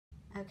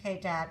Okay,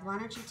 Dad, why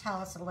don't you tell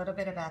us a little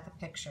bit about the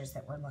pictures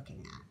that we're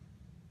looking at?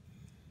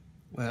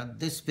 Well,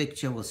 this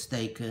picture was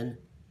taken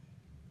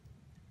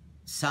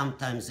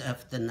sometimes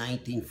after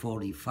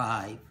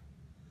 1945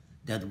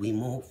 that we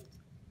moved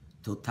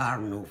to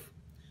Tarnów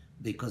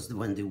because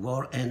when the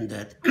war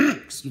ended,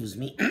 excuse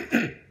me,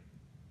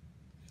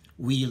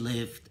 we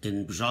lived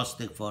in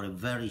Brzostek for a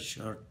very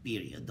short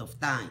period of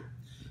time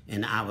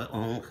in our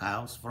own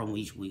house from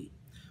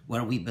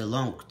where we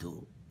belonged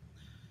to.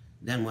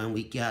 Then when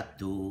we got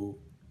to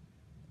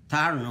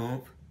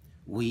Tarnów,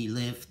 we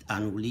lived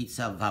on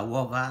ulica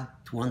Lwowa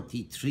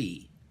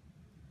 23.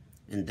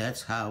 And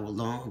that's how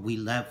long we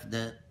left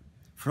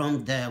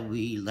from there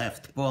we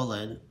left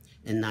Poland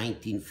in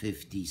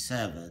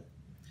 1957.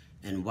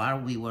 And while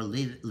we were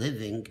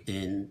living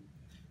in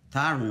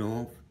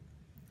Tarnów,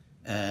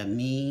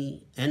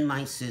 me and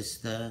my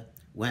sister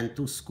went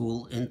to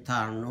school in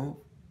Tarnów.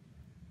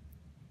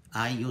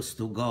 I used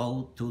to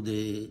go to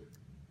the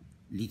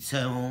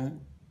Liceum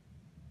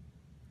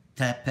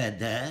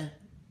TPD,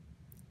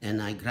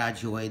 and I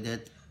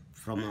graduated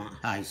from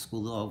high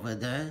school over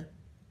there.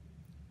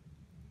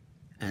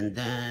 And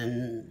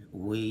then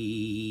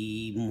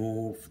we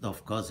moved,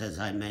 of course, as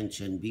I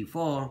mentioned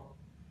before,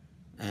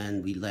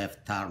 and we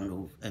left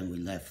Tarnów and we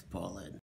left Poland.